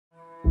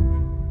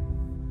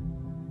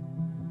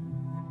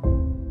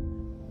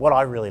What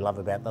I really love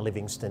about the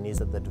Livingstone is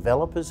that the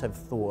developers have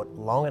thought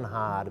long and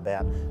hard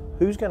about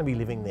who's going to be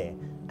living there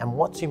and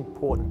what's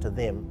important to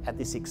them at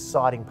this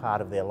exciting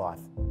part of their life.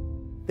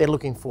 They're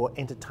looking for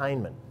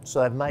entertainment,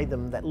 so they've made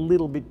them that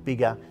little bit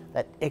bigger,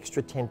 that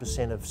extra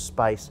 10% of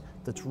space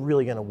that's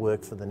really going to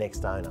work for the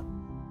next owner.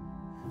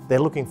 They're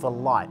looking for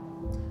light.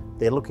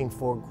 They're looking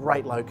for a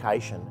great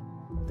location.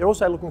 They're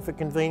also looking for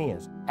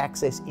convenience.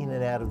 Access in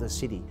and out of the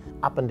city,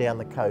 up and down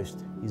the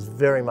coast, is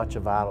very much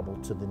available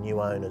to the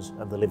new owners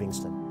of the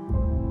Livingstone.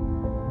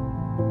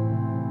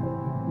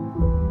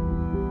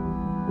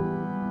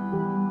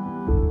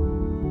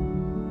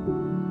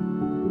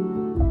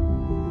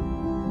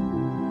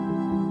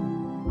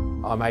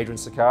 I'm Adrian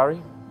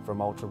Sakari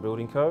from Ultra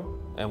Building Co,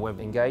 and we've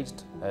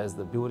engaged as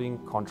the building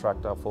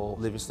contractor for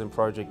Livingstone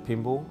project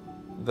Pymble.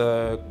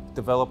 The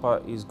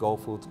developer is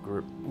Goldfields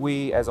Group.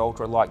 We as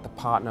Ultra like to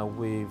partner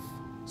with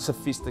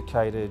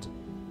sophisticated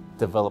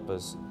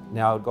developers.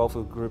 Now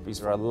Goldfields Group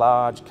is a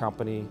large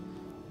company.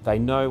 They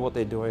know what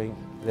they're doing.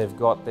 They've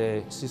got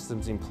their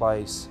systems in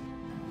place.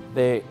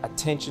 Their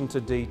attention to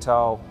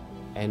detail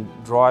and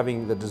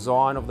driving the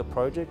design of the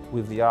project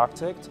with the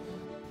architect,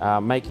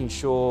 making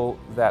sure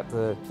that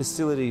the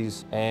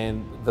facilities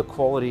and the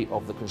quality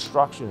of the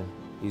construction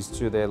is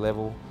to their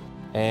level,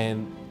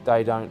 and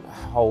they don't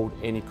hold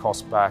any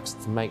cost backs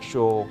to make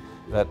sure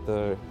that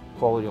the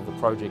quality of the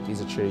project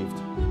is achieved.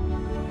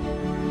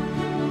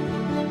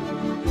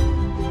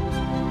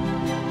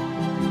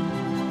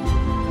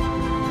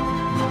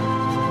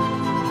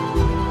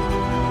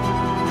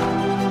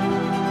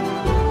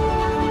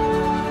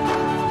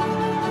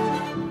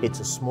 It's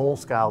a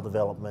small-scale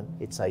development,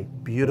 it's a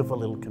beautiful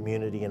little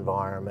community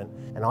environment,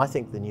 and I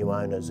think the new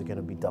owners are going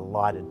to be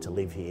delighted to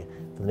live here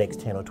for the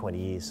next 10 or 20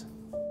 years.